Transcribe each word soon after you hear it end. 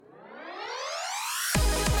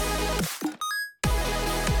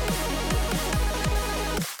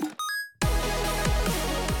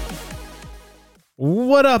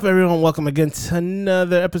What up, everyone? Welcome again to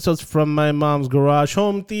another episode from My Mom's Garage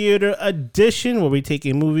Home Theater Edition, where we take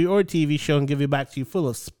a movie or TV show and give it back to you full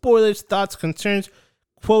of spoilers, thoughts, concerns,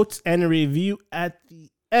 quotes, and a review at the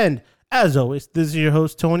end. As always, this is your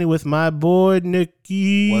host, Tony, with my boy,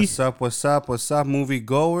 Nikki. What's up, movie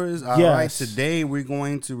goers? All right, today we're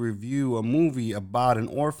going to review a movie about an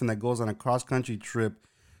orphan that goes on a cross-country trip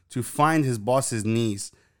to find his boss's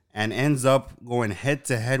niece and ends up going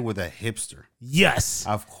head-to-head with a hipster. Yes.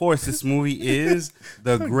 Of course, this movie is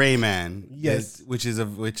The Gray Man. Yes. Which is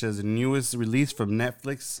the newest release from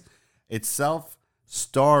Netflix itself,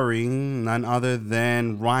 starring none other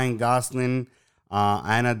than Ryan Gosling,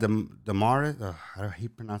 Ana de Armas. How do he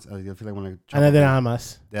pronounce it? I feel like when I Ana de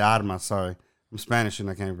Armas. De Armas, sorry. I'm Spanish and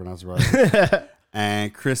I can't even pronounce it right.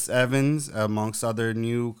 And Chris Evans, amongst other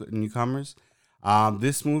newcomers.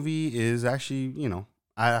 This movie is actually,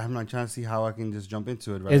 I'm not trying to see how I can just jump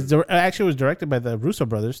into it. Right? It actually was directed by the Russo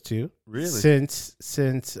brothers too. Really?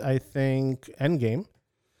 Since I think Endgame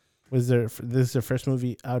this is their first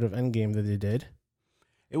movie out of Endgame that they did.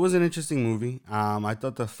 It was an interesting movie. I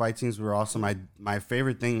thought the fight scenes were awesome. My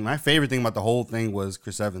favorite thing about the whole thing was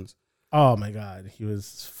Chris Evans. Oh my God, he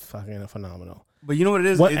was fucking phenomenal. But you know what it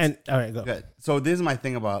is? All right, go. Good. So this is my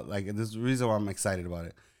thing about this is the reason why I'm excited about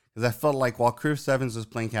it. Because I felt like while Chris Evans was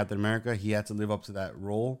playing Captain America, he had to live up to that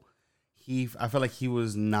role. I felt like he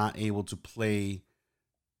was not able to play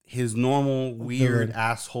his normal weird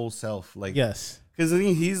asshole self. Yes. Because I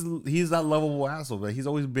think he's that lovable asshole, but he's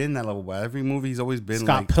always been that lovable. Every movie he's always been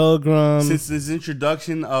Scott Pilgrim. Since his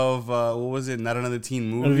introduction of what was it? Not Another Teen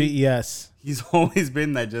Movie. Yes. He's always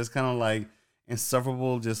been that just kind of like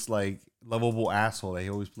insufferable, just like lovable asshole that he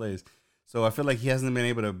always plays. So I feel like he hasn't been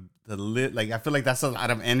able to live. Like I feel like that's a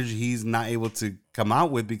lot of energy he's not able to come out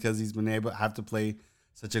with because he's been able to have to play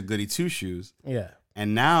such a goody two shoes. Yeah.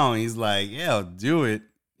 And now he's like, yeah, do it.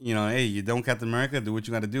 Hey, you don't Captain America, do what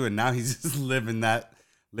you got to do. And now he's just living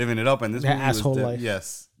it up. And this movie asshole life.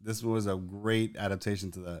 Yes, this was a great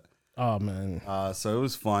adaptation to that. Oh man. So it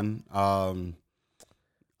was fun. All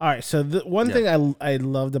right. So the one thing I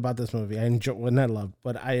loved about this movie,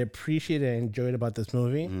 but I appreciated and enjoyed about this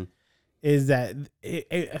movie. Mm-hmm. Is that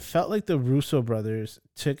it felt like the Russo brothers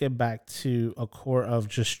took it back to a core of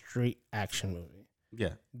just straight action movie.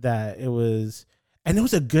 Yeah. That it was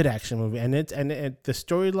a good action movie. And the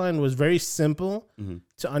storyline was very simple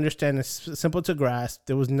to understand, and simple to grasp.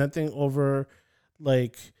 There was nothing over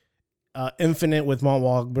infinite with Mark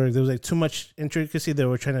Wahlberg. There was too much intricacy they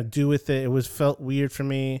were trying to do with it. It felt weird for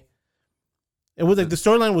me. It was the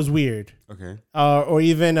storyline was weird. Okay. Or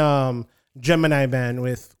even Gemini Man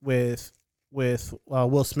with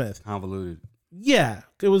Will Smith. Convoluted. Yeah,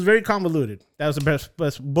 it was very convoluted. That was the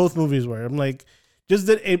best both movies were. I'm like, just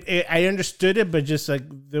that I understood it, but just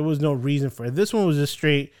there was no reason for it. This one was just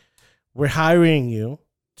straight. We're hiring you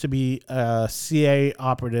to be a CIA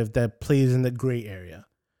operative that plays in the gray area.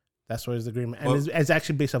 That's what is the agreement, and it's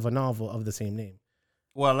actually based off a novel of the same name.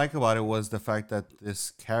 What I like about it was the fact that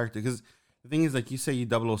this character, because the thing is, like you say, you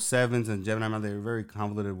 007s and Gemini Man, they're very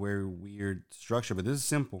convoluted, very weird structure. But this is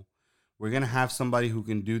simple. We're going to have somebody who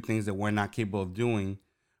can do things that we're not capable of doing.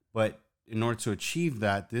 But in order to achieve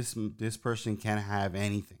that, this person can't have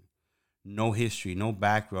anything. No history, no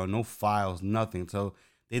background, no files, nothing. So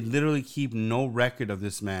they literally keep no record of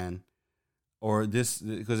this man or this,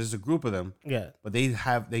 because there's a group of them. Yeah. But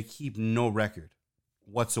they keep no record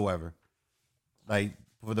whatsoever. Like,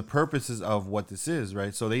 for the purposes of what this is,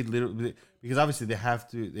 right? So they literally, because obviously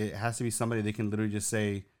it has to be somebody they can literally just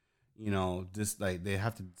say, they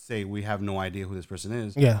have to say, we have no idea who this person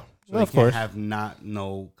is. Yeah. So they can't have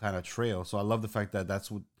no kind of trail. So I love the fact that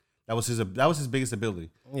that was his biggest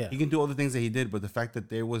ability. Yeah. He can do all the things that he did, but the fact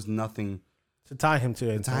that there was nothing to tie him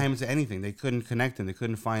to anything. They couldn't connect him. They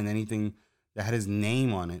couldn't find anything that had his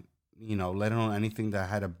name on it, let alone anything that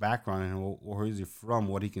had a background in him, or where is he from,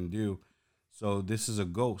 what he can do. So this is a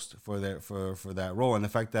ghost for that role, and the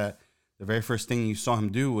fact that the very first thing you saw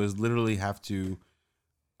him do was literally have to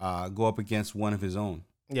go up against one of his own.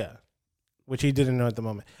 Yeah, which he didn't know at the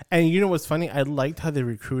moment. And you know what's funny? I liked how they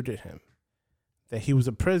recruited him. That he was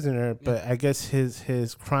a prisoner, but I guess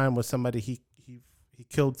his crime was somebody he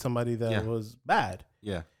killed somebody that was bad.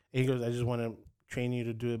 Yeah, and he goes, I just want to train you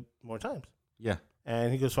to do it more times. Yeah,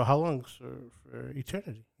 and he goes, for how long? For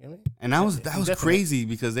eternity. You know what I mean? And that was crazy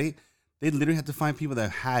because they literally had to find people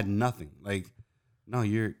that had nothing. Like, no,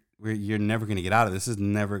 you're never gonna get out of this. This is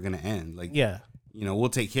never gonna end. Like, yeah, we'll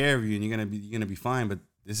take care of you and you're gonna be fine. But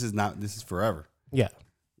this is forever. Yeah.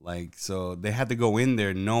 Like, so they had to go in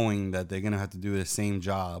there knowing that they're gonna have to do the same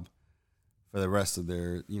job for the rest of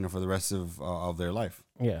their of their life.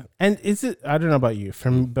 Yeah, and is it? I don't know about you,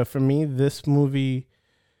 but for me, this movie,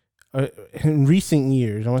 in recent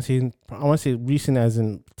years, I want to say recent as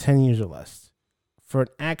in 10 years or less, for an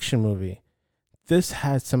action movie, this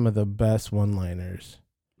had some of the best one-liners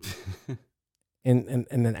in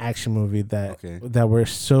an action movie that were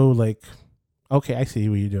so like, okay, I see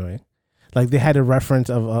what you're doing. Like they had a reference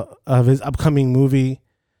of his upcoming movie,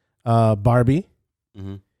 Barbie.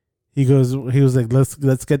 Mm-hmm. He was like,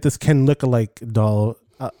 let's get this Ken lookalike doll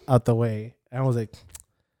out the way. And I was like,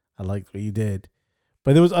 I liked what you did.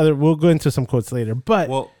 But there was other. We'll go into some quotes later. But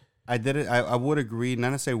I did it. I would agree.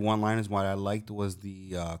 Not to say one liners. What I liked was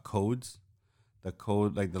the codes,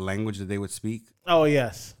 like the language that they would speak. Oh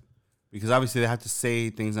yes, because obviously they have to say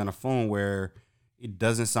things on a phone where it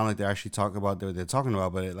doesn't sound like they're actually talking about what they're talking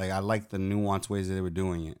about. But I like the nuanced ways that they were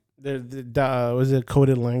doing it. Was it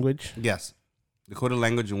coded language? Yes. The coded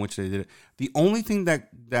language in which they did it. The only thing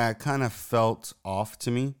that kind of felt off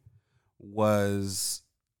to me was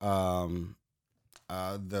the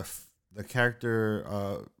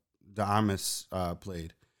character De Armas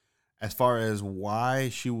played. As far as why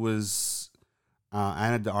she was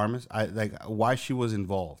Ana de Armas, why she was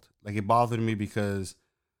involved. Like it bothered me because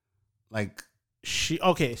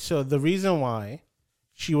so the reason why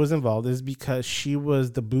she was involved is because she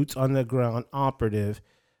was the boots on the ground operative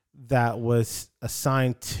that was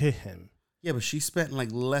assigned to him. Yeah, but she spent like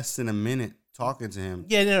less than a minute talking to him.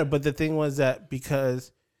 Yeah, no, but the thing was that he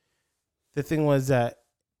was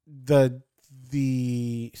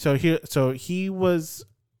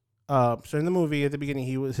so in the movie at the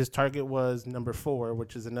beginning his target was number 4,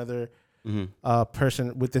 which is another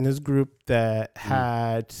person within his group that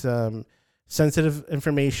had some sensitive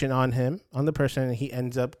information on the person, and he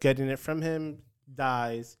ends up getting it from him,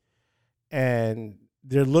 dies, and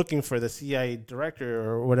they're looking for the CIA director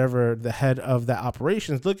or whatever, the head of that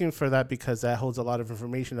operations, looking for that because that holds a lot of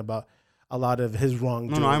information about a lot of his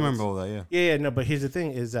wrongdoings. No, I remember all that, yeah. Yeah, no, but here's the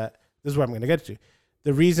thing is that, this is what I'm going to get to.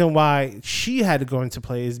 The reason why she had to go into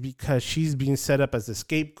play is because she's being set up as a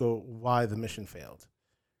scapegoat why the mission failed.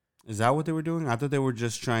 Is that what they were doing? I thought they were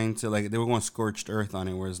just trying to, they were going scorched earth on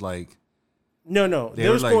it, where it's like... No.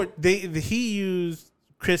 He used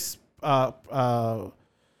Chris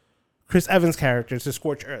Evans' character to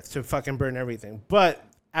scorch earth, to fucking burn everything. But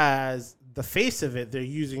as the face of it, they're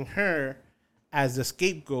using her as the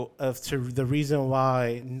scapegoat to the reason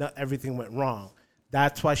why everything went wrong.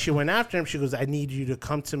 That's why she went after him. She goes, I need you to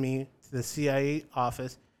come to me, to the CIA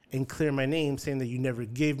office, and clear my name, saying that you never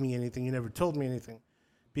gave me anything, you never told me anything,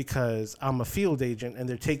 because I'm a field agent, and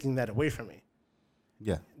they're taking that away from me.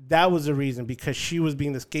 Yeah. That was the reason, because she was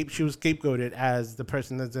being she was scapegoated as the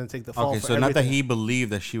person that's going to take the fall. Okay, so not that he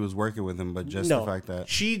believed that she was working with him, but just the fact that...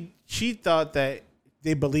 She thought that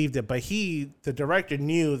they believed it, but the director,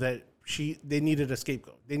 knew that they needed a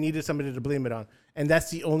scapegoat. They needed somebody to blame it on. And that's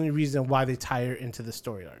the only reason why they tie her into the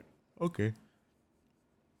story arc. Okay.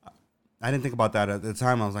 I didn't think about that at the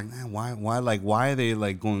time. I was like, man, why are they why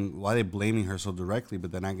are they blaming her so directly?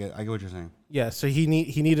 But then I get what you're saying. Yeah, so he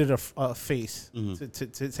needed a face to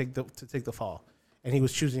take the fall, and he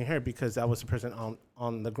was choosing her because that was the person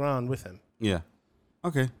on the ground with him. Yeah.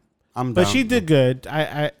 Okay. But she did good.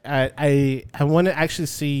 I want to actually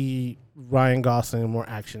see Ryan Gosling in more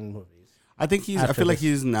action movies. I think I feel like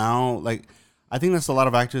he's now I think that's a lot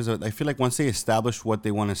of actors. I feel like once they establish what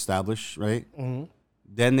they want to establish, right? Mm-hmm.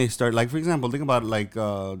 Then they start, for example, think about not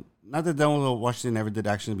that Denzel Washington never did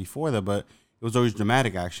action before that, but it was always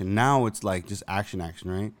dramatic action. Now it's just action,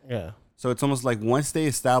 right? Yeah. So it's almost like once they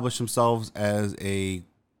establish themselves as a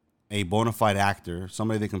bona fide actor,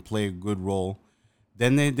 somebody that can play a good role,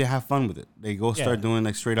 then they have fun with it. They go start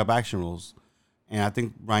doing straight up action roles. And I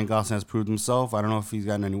think Ryan Gosling has proved himself. I don't know if he's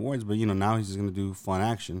gotten any awards, but now he's just going to do fun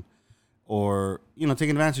action, or taking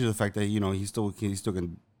advantage of the fact that he still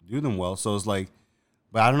can do them well. So it's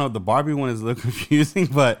but I don't know. The Barbie one is a little confusing,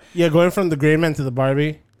 but yeah, going from the Gray Man to the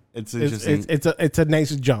Barbie, it's interesting. It's a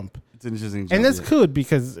nice jump. It's an interesting jump, and that's good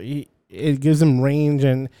because it gives him range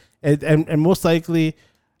and most likely.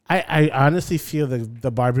 I honestly feel that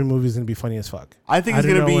the Barbie movie is gonna be funny as fuck. I think it's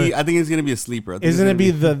gonna be. I think it's gonna be a sleeper. It's gonna be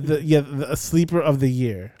a sleeper of the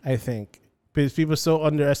year. I think because people so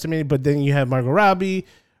underestimated. But then you have Margot Robbie,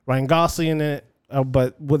 Ryan Gosling in it.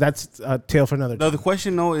 That's a tale for another time. No, the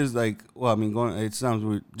question though is it sounds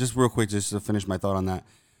weird. Just real quick, just to finish my thought on that.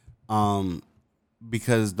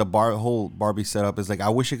 Because the whole Barbie setup is I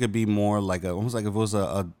wish it could be more almost like if it was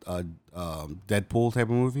a Deadpool type of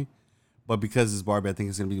movie. But because it's Barbie, I think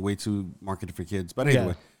it's going to be way too marketed for kids. But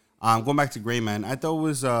anyway, going back to Gray Man, I thought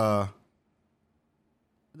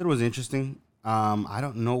it was interesting. I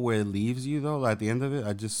don't know where it leaves you though. At the end of it,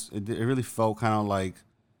 it really felt kind of like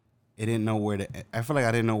it didn't know where to. I feel like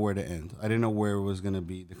I didn't know where to end. I didn't know where it was gonna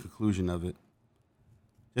be the conclusion of it.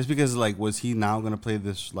 Just because, like, was he now gonna play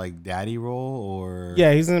this like daddy role or?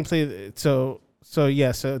 Yeah, he's gonna play. So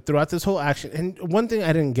throughout this whole action, and one thing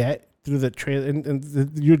I didn't get through the trailer,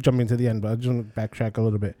 you're jumping to the end, but I just want to backtrack a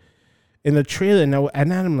little bit. In the trailer, now,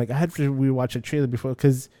 and I'm like, I had to rewatch a trailer before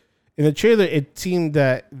because in the trailer it seemed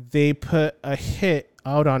that they put a hit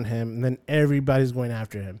out on him, and then everybody's going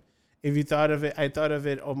after him. If you thought of it, I thought of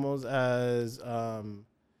it almost as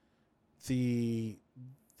the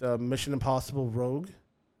Mission Impossible Rogue.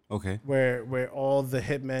 Okay. Where all the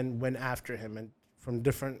hitmen went after him and from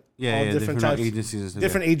different different types, agencies.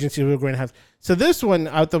 Different agencies were going to have. So this one,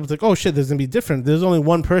 I thought was like, oh shit, there's gonna be different. There's only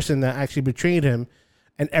one person that actually betrayed him,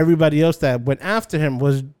 and everybody else that went after him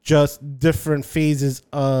was just different phases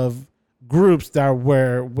of groups that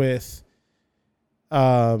were with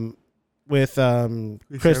Chris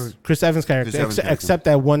Evans' character, except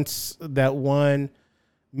that one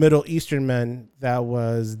Middle Eastern man that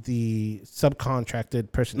was the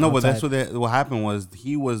subcontracted person. No, outside. but that's what happened was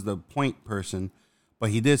he was the point person,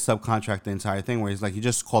 but he did subcontract the entire thing where he's like, he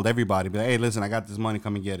just called everybody, be like, hey, listen, I got this money,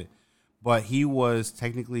 come and get it. But he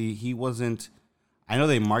wasn't, I know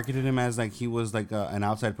they marketed him as like he was like an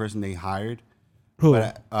outside person they hired. Who?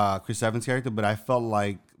 But, Chris Evans' character, but I felt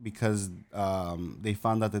like because they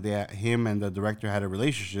found out that him and the director had a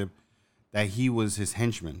relationship, that he was his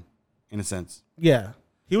henchman, in a sense. Yeah.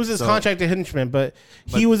 He was his contracted henchman, but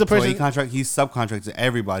he was a person. So he subcontracts to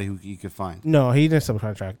everybody who he could find. No, he didn't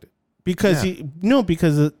subcontract it because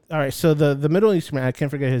all right. So the Middle Eastern man, I can't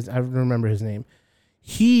forget I remember his name.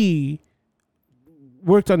 He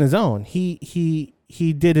worked on his own. He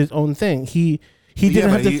did his own thing.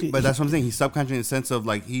 But that's what I'm saying. He subcontracted in the sense of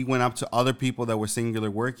like he went up to other people that were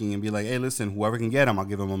singular working and be like, hey, listen, whoever can get him, I'll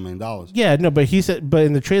give him $1 million. Yeah, no, but he said, but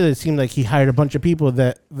in the trailer, it seemed like he hired a bunch of people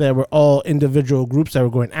that were all individual groups that were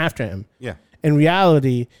going after him. Yeah. In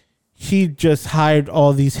reality, he just hired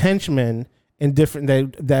all these henchmen in different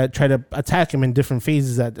that try to attack him in different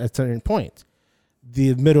phases at certain points.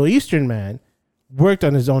 The Middle Eastern man worked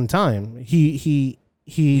on his own time. He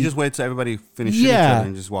just waited till everybody finished each other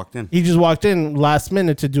and just walked in. He just walked in last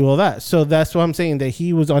minute to do all that. So that's what I'm saying, that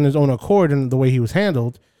he was on his own accord and the way he was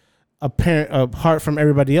handled, apart from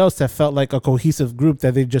everybody else that felt like a cohesive group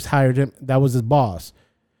that they just hired him. That was his boss.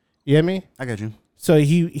 You get me? I got you. So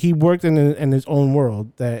he worked in his own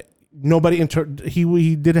world that nobody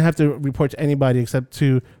he didn't have to report to anybody except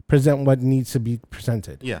to present what needs to be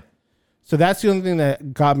presented. Yeah. So that's the only thing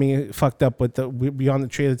that got me fucked up with beyond the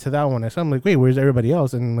trailer to that one. I'm like, wait, where's everybody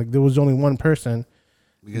else? And like, there was only one person.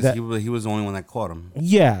 Because he was the only one that caught him.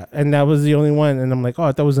 Yeah, and that was the only one. And I'm like, oh,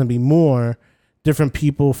 I thought it was going to be more different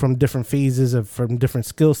people from different phases from different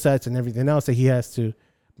skill sets and everything else that he has to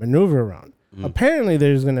maneuver around. Mm. Apparently,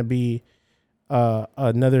 there's going to be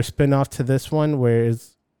another spinoff to this one where it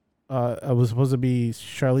was supposed to be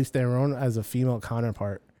Charlize Theron as a female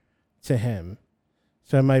counterpart to him.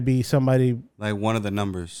 So it might be somebody like one of the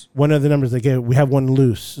numbers. Like, yeah, we have one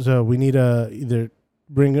loose, so we need to either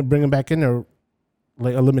bring him back in or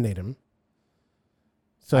like eliminate him.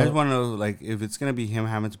 So I just want to know, like, if it's gonna be him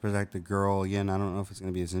having to protect the girl again. I don't know if it's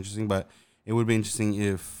gonna be as interesting, but it would be interesting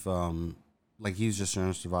if, like, he's just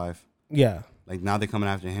trying to survive. Yeah. Like now they're coming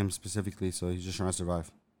after him specifically, so he's just trying to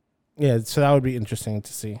survive. Yeah, so that would be interesting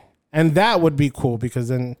to see, and that would be cool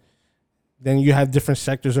because then you have different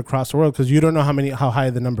sectors across the world because you don't know how high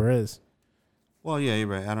the number is. Well, yeah, you're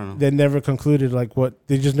right. I don't know. They never concluded like what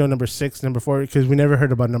they just know number 6, number 4 because we never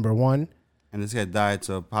heard about number 1. And this guy died,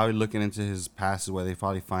 so probably looking into his past is where they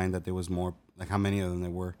probably find that there was more, like how many of them there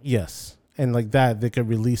were. Yes, and like that they could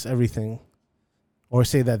release everything, or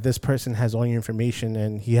say that this person has all your information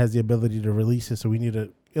and he has the ability to release it, so we need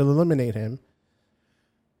to eliminate him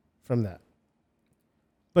from that.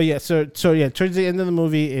 But yeah, so yeah, towards the end of the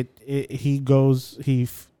movie, he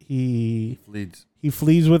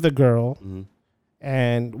flees with a girl, mm-hmm.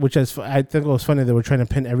 and which I think it was funny they were trying to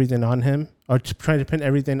pin everything on him or trying to pin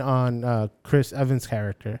everything on Chris Evans'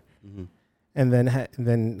 character, mm-hmm. and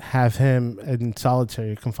then have him in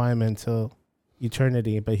solitary confinement until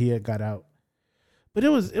eternity. But he had got out. But it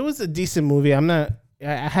was a decent movie. I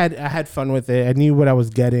had fun with it. I knew what I was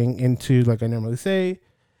getting into, like I normally say,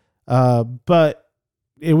 but.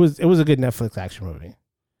 It was a good Netflix action movie.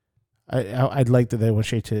 I'd like that they went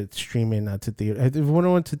straight to streaming, not to theater. If when I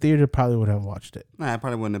went to theater, probably would have watched it. Nah, it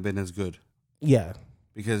probably wouldn't have been as good. Yeah,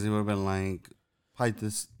 because it would have been like probably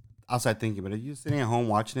this outside thinking. But if you're sitting at home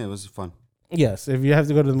watching it, it was fun. Yes, if you have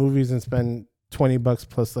to go to the movies and spend $20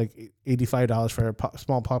 plus like $85 for a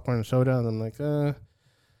small popcorn and soda, and I'm like,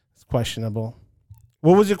 it's questionable.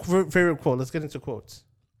 What was your favorite quote? Let's get into quotes.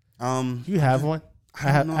 You have one? I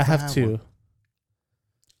have two.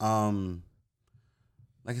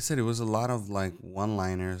 Like I said, it was a lot of like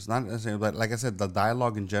one-liners. Not necessarily, but like I said, the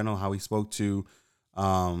dialogue in general, how he spoke to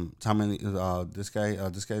Tommy, this guy.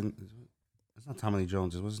 It's not Tommy Lee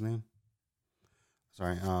Jones. What's his name?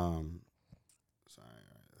 Sorry.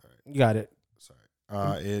 You got it.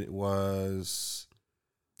 Sorry. It was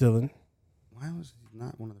Dylan. Why was he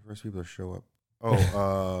not one of the first people to show up?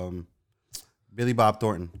 Oh, Billy Bob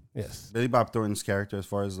Thornton. Yes. Billy Bob Thornton's character, as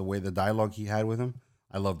far as the way the dialogue he had with him,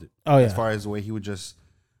 I loved it. Oh, yeah. As far as the way he would just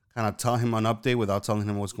kind of tell him an update without telling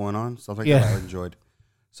him what's going on, stuff like that, I enjoyed.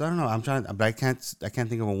 So I don't know. I'm trying, but I can't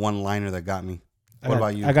think of a one-liner that got me. What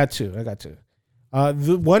about you? I got two.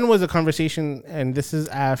 The one was a conversation, and this is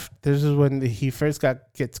when he first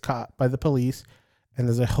gets caught by the police, and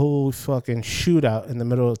there's a whole fucking shootout in the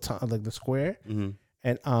middle of like the square,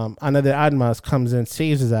 and Ana de Armas comes in,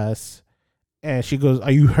 saves his ass, and she goes,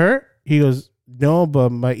 "Are you hurt?" He goes, "No,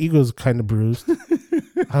 but my ego's kind of bruised."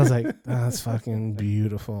 I was like, "That's fucking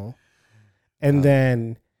beautiful." And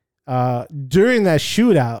then during that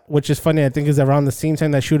shootout, which is funny, I think is around the same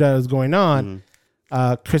time that shootout is going on.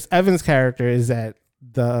 Chris Evans' character is at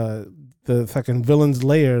the fucking villain's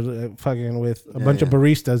lair, fucking with a bunch of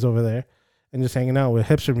baristas over there, and just hanging out with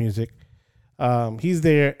hipster music. He's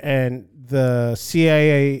there, and the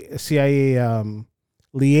CIA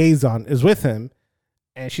liaison is with him,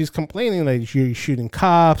 and she's complaining like, "You're shooting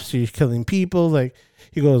cops, you're killing people." Like,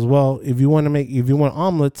 he goes, "Well, if you want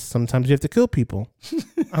omelets, sometimes you have to kill people."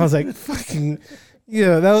 I was like, "Fucking."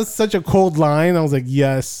 Yeah, that was such a cold line. I was like,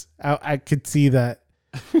 yes, I could see that.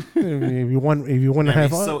 If you want to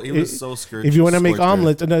have, it was so scared. If you want to make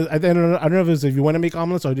omelets, I don't know if it was if you want to make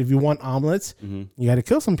omelets or if you want omelets, you got to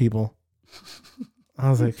kill some people. I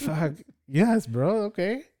was like, fuck, yes, bro,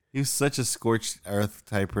 okay. He was such a scorched earth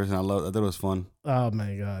type person. I thought it was fun. Oh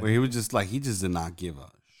my god, where he was just like, he just did not give a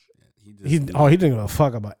shit. He didn't give a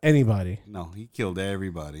fuck about anybody. No, he killed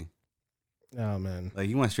everybody. Oh man, like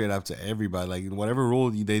he went straight up to everybody. Like whatever role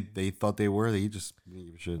they thought they were, he just didn't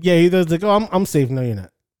give a shit. Yeah, he was like, "Oh, I'm safe." No, you're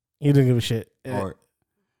not. He didn't give a shit. Or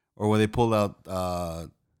when they pulled out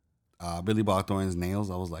Billy Bob Thornton's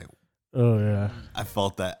nails, I was like, "Oh yeah." I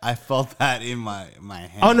felt that in my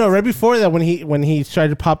hand. Oh no! Right before that, when he tried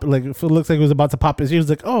to pop, like it looks like it was about to pop his, he was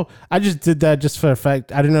like, "Oh, I just did that just for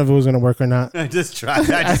effect. I didn't know if it was gonna work or not." I just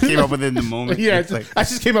tried. I just came up with it in the moment. Yeah, I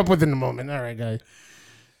just came up with it in the moment. All right, guys.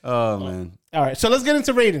 Oh man. All right, so let's get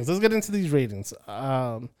into ratings. Let's get into these ratings.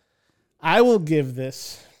 I will give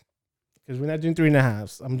this, because we're not doing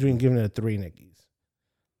 3.5s. I'm giving it a 3, Nickies.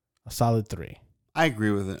 A solid 3. I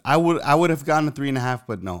agree with it. I would have gotten a 3.5,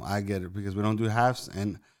 but no, I get it because we don't do halves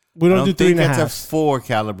and we don't do 3.5. It's a 4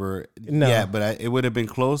 caliber. No. Yeah, but it would have been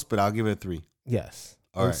close. But I'll give it a 3. Yes.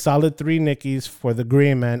 All right. Solid 3 Nickies for The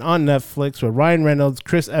Gray Man on Netflix with Ryan Reynolds,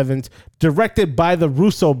 Chris Evans, directed by the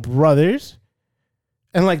Russo brothers.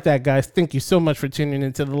 And like that, guys, thank you so much for tuning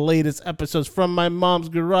into the latest episodes from My Mom's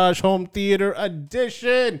Garage Home Theater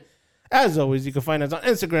Edition. As always, you can find us on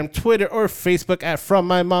Instagram, Twitter, or Facebook at From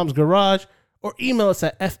My Mom's Garage, or email us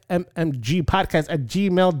at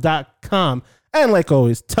fmmgpodcast@gmail.com. And like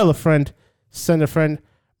always, tell a friend, send a friend,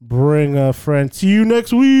 bring a friend. See you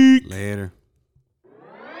next week. Later.